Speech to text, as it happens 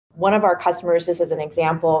one of our customers, just as an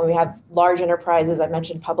example, we have large enterprises, I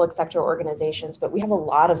mentioned public sector organizations, but we have a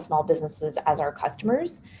lot of small businesses as our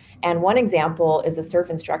customers. And one example is a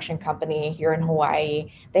surf instruction company here in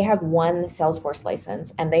Hawaii. They have one Salesforce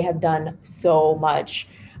license and they have done so much.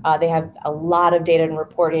 They have a lot of data and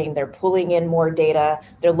reporting. They're pulling in more data.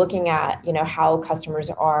 They're looking at, how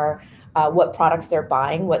customers are, what products they're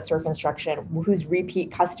buying, what surf instruction, who's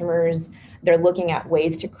repeat customers. They're looking at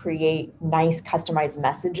ways to create nice customized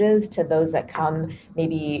messages to those that come,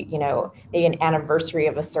 maybe an anniversary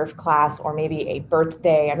of a surf class or maybe a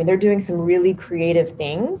birthday. I mean, they're doing some really creative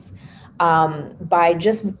things by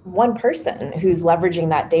just one person who's leveraging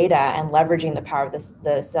that data and leveraging the power of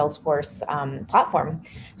the Salesforce platform.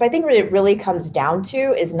 So I think what it really comes down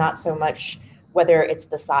to is not so much whether it's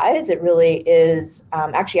the size. It really is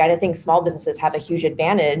actually, I think small businesses have a huge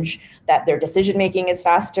advantage that their decision making is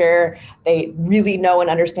faster. They really know and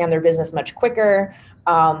understand their business much quicker.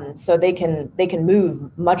 So they can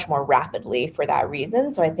move much more rapidly for that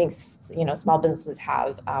reason. So I think small businesses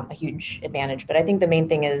have a huge advantage. But I think the main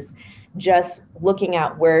thing is just looking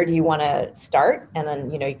at where do you want to start, and then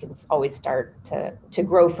you can always start to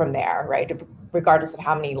grow from there, right? Regardless of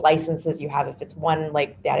how many licenses you have, if it's one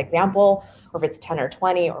like that example, or if it's 10 or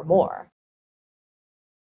 20 or more.